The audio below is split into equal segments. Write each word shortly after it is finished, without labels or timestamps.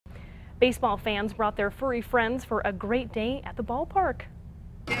Baseball fans brought their furry friends for a great day at the ballpark.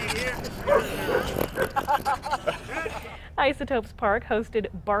 Isotopes Park hosted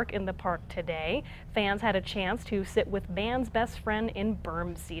Bark in the Park today. Fans had a chance to sit with man's best friend in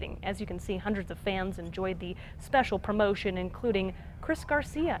berm seating. As you can see, hundreds of fans enjoyed the special promotion, including Chris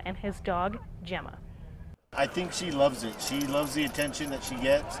Garcia and his dog, Gemma. I think she loves it. She loves the attention that she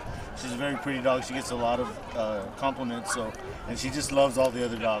gets. She's a very pretty dog. She gets a lot of compliments, and she just loves all the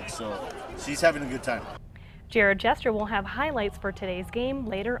other dogs. So she's having a good time. Jared Jester will have highlights for today's game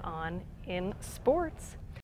later on in sports.